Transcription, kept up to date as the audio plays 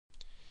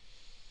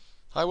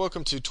Hi,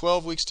 welcome to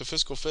 12 Weeks to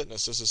Fiscal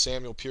Fitness. This is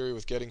Samuel Peary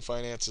with Getting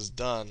Finances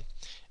Done.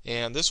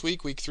 And this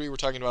week, week 3, we're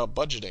talking about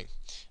budgeting.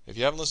 If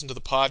you haven't listened to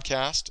the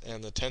podcast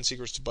and the 10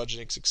 Secrets to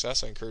Budgeting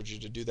Success, I encourage you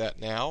to do that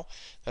now.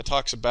 That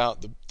talks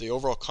about the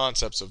overall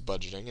concepts of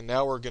budgeting, and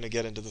now we're going to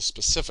get into the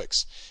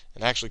specifics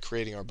and actually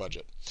creating our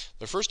budget.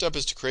 The first step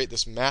is to create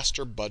this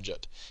master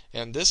budget,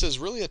 and this is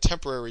really a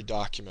temporary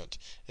document.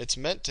 It's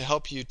meant to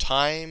help you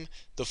time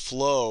the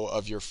flow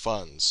of your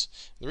funds.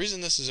 The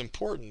reason this is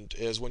important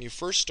is when you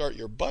first start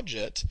your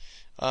budget,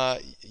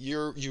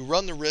 you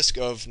run the risk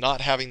of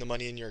not having the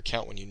money in your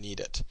account when you need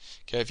it.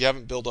 Okay, if you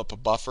haven't built up a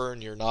buffer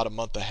and you're not a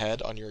month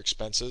ahead on your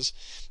expenses,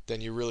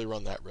 then you really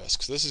run that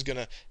risk. So this is going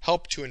to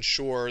help to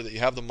ensure that you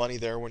have the money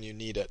there when you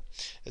need it.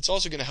 It's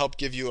also going to help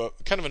give you a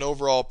kind of an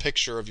overall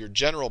picture of your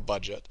general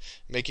budget,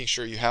 making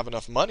sure you have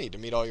enough money to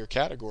meet all your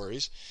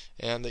categories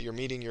and that you're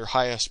meeting your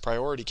highest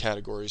priority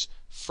categories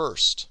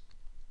first.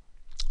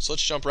 So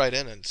let's jump right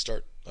in and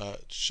start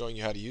showing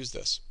you how to use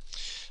this.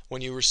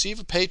 When you receive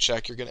a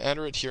paycheck, you're going to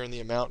enter it here in the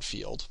amount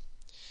field,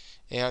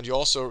 and you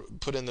also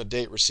put in the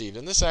date received.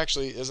 And this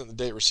actually isn't the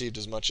date received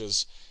as much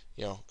as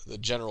the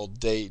general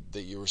date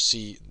that you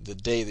receive, the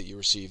day that you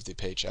receive the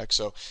paycheck.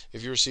 So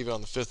if you receive it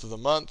on the 5th of the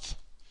month,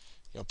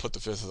 put the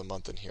 5th of the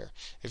month in here.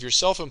 If you're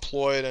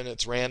self-employed and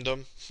it's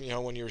random,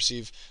 when you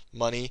receive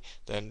money,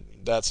 then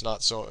that's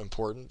not so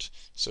important.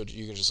 So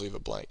you can just leave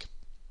it blank.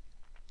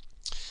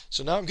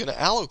 So now I'm going to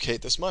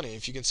allocate this money.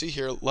 If you can see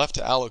here, left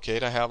to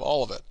allocate, I have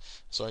all of it.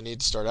 So I need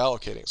to start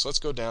allocating. So let's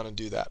go down and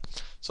do that.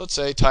 So let's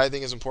say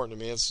tithing is important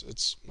to me.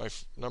 It's my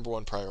number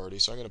one priority.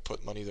 So I'm going to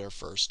put money there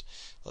first.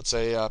 Let's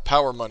say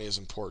power money is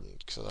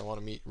important because I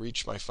want to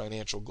reach my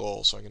financial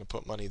goal. So I'm going to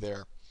put money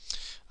there.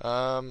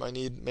 I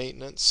need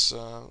maintenance.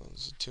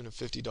 It's a tune of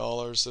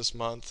 $50 this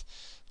month.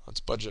 Let's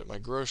budget my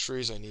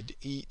groceries. I need to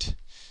eat.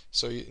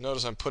 So you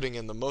notice I'm putting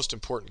in the most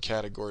important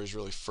categories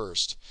really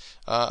first.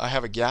 I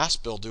have a gas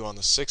bill due on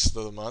the 6th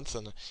of the month,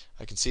 and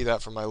I can see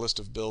that from my list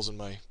of bills in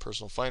my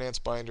personal finance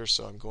binder,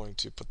 so I'm going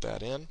to put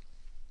that in.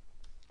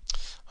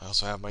 I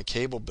also have my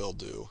cable bill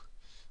due,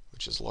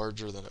 which is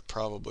larger than it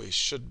probably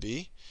should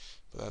be,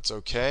 but that's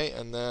okay.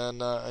 And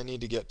then I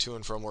need to get to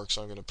and from work,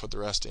 so I'm going to put the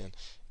rest in.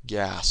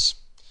 Gas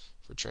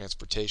for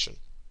transportation.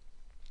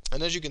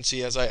 And as you can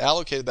see, as I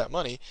allocated that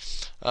money,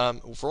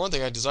 for one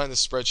thing, I designed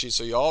this spreadsheet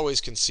so you always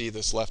can see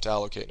this left to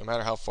allocate, no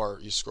matter how far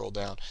you scroll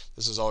down.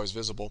 This is always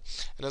visible.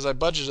 And as I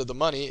budgeted the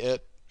money,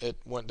 it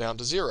went down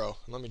to 0.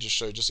 And let me just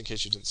show you, just in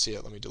case you didn't see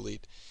it, let me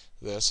delete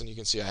this. And you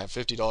can see I have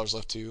 $50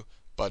 left to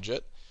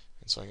budget.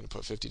 And so I'm going to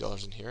put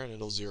 $50 in here, and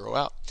it'll zero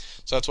out.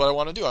 So that's what I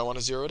want to do. I want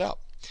to zero it out.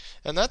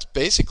 And that's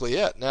basically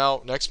it.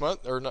 Now, next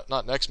month, or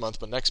not next month,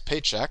 but next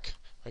paycheck,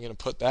 I'm going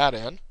to put that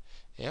in.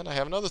 And I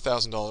have another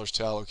 $1,000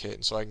 to allocate,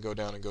 and so I can go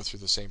down and go through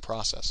the same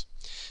process.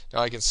 Now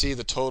I can see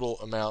the total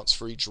amounts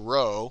for each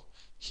row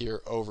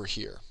here over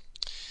here.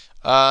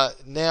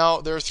 Now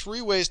there are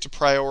 3 ways to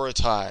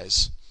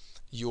prioritize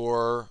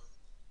your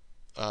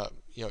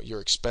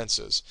your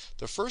expenses.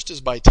 The first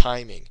is by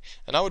timing,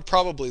 and I would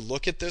probably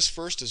look at this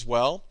first as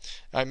well.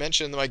 I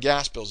mentioned that my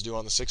gas bill is due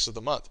on the 6th of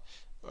the month,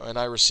 and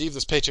I received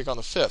this paycheck on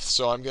the 5th,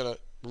 so I'm going to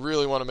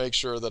really want to make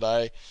sure that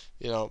I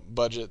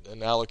budget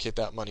and allocate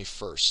that money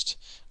first.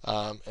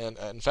 And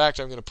in fact,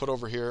 I'm going to put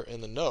over here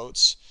in the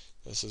notes,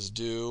 this is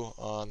due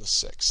on the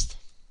 6th.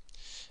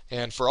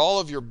 And for all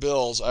of your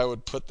bills, I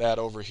would put that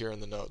over here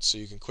in the notes so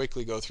you can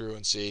quickly go through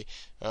and see,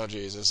 oh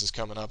geez, this is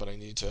coming up and I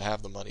need to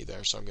have the money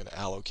there, so I'm going to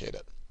allocate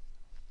it.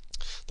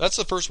 That's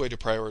the first way to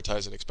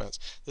prioritize an expense.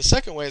 The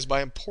second way is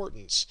by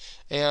importance.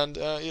 And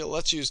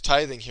let's use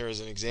tithing here as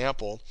an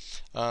example.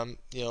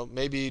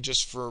 Maybe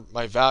just for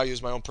my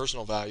values, my own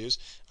personal values,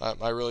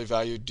 I really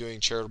value doing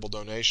charitable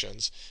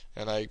donations,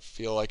 and I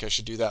feel like I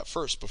should do that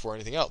first before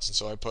anything else. And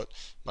so I put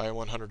my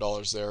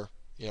 $100 there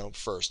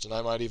first. And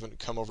I might even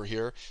come over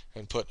here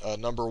and put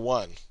number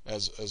 1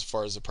 as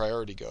far as the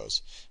priority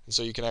goes. And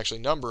so you can actually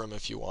number them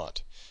if you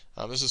want.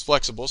 This is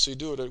flexible, so you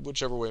do it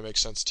whichever way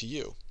makes sense to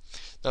you.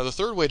 Now the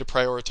third way to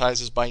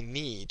prioritize is by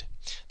need.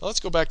 Now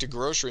let's go back to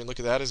grocery and look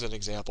at that as an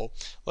example.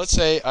 Let's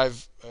say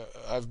I've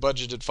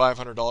budgeted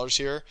 $500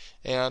 here,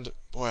 and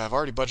boy, I've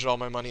already budgeted all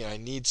my money and I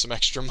need some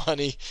extra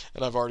money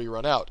and I've already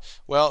run out.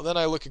 Well, then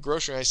I look at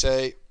grocery and I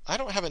say, I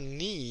don't have a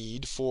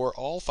need for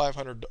all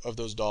 500 of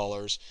those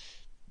dollars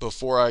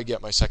before I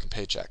get my second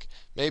paycheck.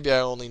 Maybe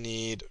I only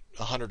need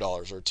 $100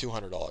 or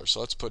 $200.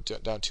 So let's put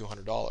down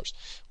 $200.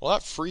 Well,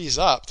 that frees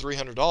up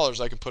 $300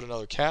 I can put in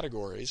other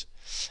categories.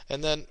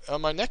 And then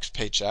on my next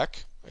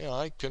paycheck,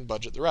 I can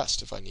budget the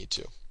rest if I need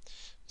to.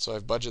 So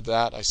I've budgeted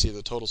that. I see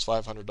the total's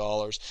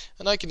 $500,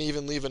 and I can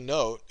even leave a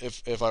note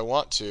if I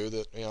want to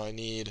that I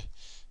need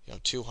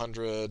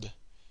 $200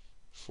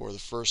 for the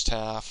first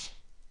half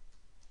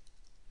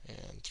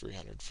and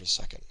 $300 for the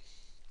second,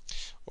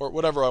 or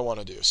whatever I want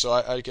to do. So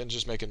I can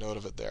just make a note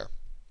of it there.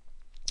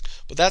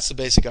 But that's the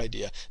basic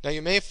idea. Now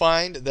you may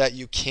find that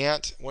you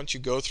can't, once you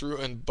go through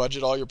and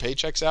budget all your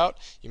paychecks out,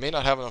 you may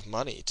not have enough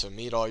money to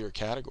meet all your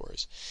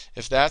categories.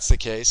 If that's the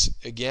case,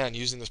 again,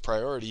 using this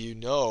priority, you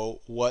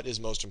know what is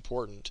most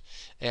important.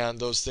 And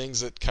those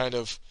things that kind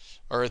of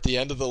are at the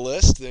end of the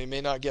list, they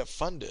may not get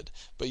funded.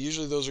 But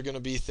usually those are going to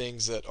be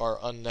things that are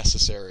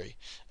unnecessary.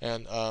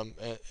 And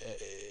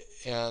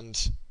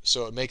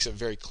so it makes it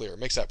very clear. It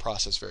makes that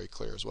process very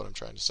clear is what I'm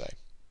trying to say.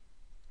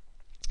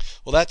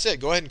 Well, that's it.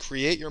 Go ahead and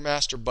create your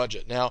master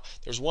budget. Now,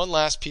 there's one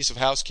last piece of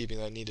housekeeping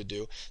that I need to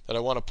do that I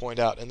want to point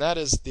out, and that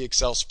is the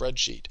Excel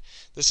spreadsheet.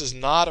 This is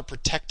not a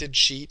protected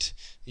sheet.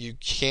 You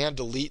can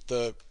delete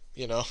the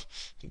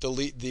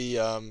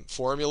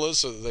formulas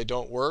so that they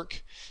don't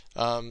work.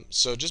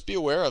 So just be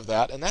aware of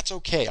that, and that's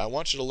okay. I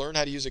want you to learn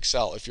how to use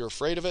Excel. If you're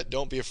afraid of it,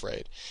 don't be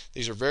afraid.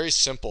 These are very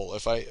simple.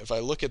 If I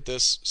look at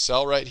this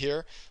cell right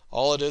here,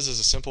 all it is a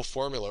simple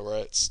formula where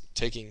it's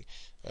taking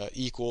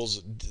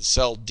equals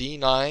cell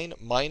D9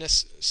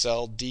 minus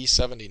cell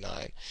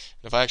D79. And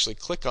if I actually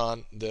click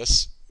on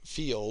this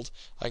field,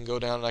 I can go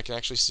down and I can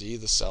actually see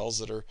the cells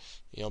that are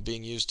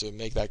being used to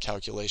make that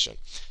calculation.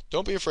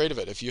 Don't be afraid of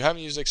it. If you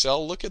haven't used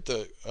Excel, look at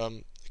the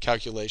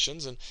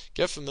calculations and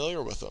get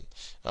familiar with them.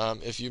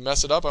 If you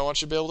mess it up, I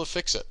want you to be able to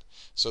fix it.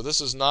 So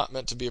this is not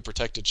meant to be a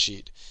protected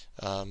sheet.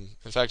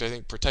 In fact, I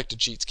think protected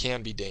sheets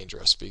can be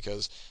dangerous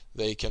because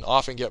they can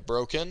often get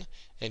broken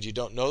and you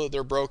don't know that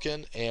they're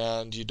broken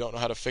and you don't know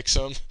how to fix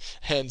them,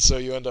 and so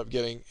you end up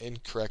getting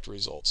incorrect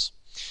results.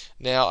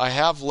 Now I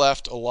have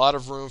left a lot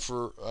of room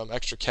for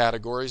extra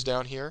categories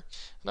down here,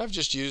 and I've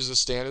just used the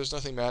standard. There's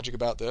nothing magic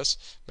about this.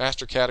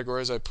 Master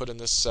categories I put in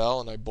this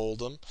cell and I bold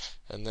them,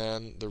 and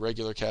then the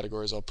regular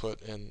categories I'll put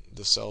in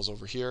the cells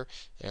over here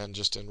and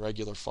just in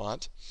regular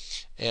font.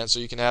 And so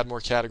you can add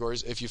more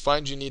categories. If you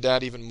find you need to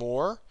add even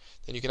more,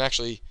 then you can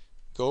actually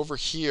go over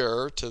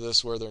here to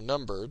this where they're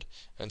numbered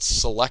and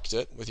select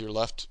it with your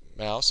left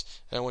mouse,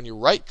 and when you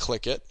right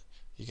click it,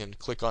 you can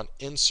click on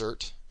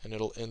insert and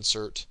it'll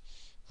insert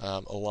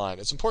a line.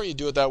 It's important you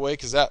do it that way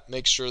because that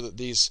makes sure that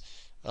these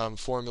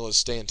formulas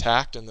stay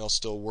intact and they'll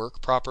still work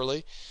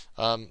properly.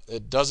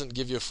 It doesn't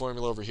give you a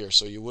formula over here,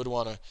 so you would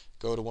want to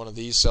go to one of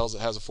these cells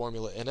that has a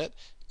formula in it,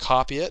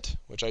 copy it,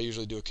 which I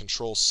usually do a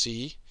Control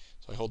C.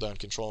 So I hold down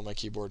Control on my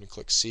keyboard and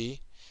click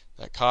C.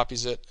 That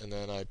copies it, and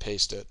then I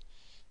paste it.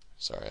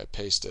 I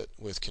paste it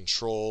with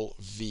Control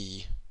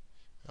V.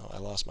 Oh, I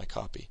lost my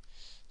copy.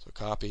 So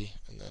copy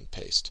and then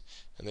paste,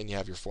 and then you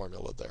have your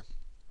formula there.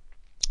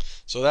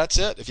 So that's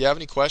it. If you have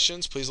any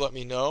questions, please let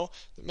me know.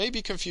 It may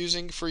be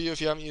confusing for you if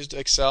you haven't used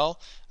Excel,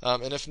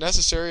 and if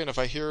necessary, and if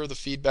I hear the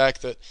feedback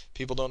that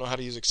people don't know how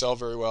to use Excel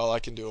very well, I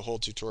can do a whole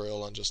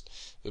tutorial on just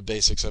the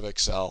basics of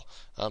Excel.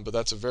 But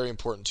that's a very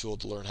important tool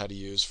to learn how to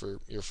use for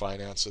your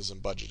finances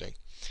and budgeting.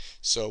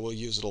 So we'll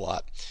use it a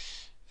lot.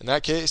 In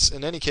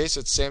any case,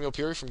 it's Samuel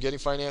Peary from Getting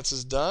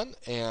Finances Done,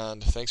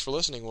 and thanks for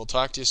listening. We'll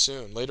talk to you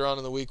soon. Later on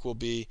in the week, we'll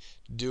be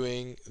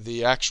doing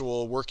the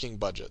actual working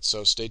budget,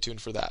 so stay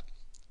tuned for that.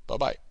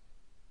 Bye-bye.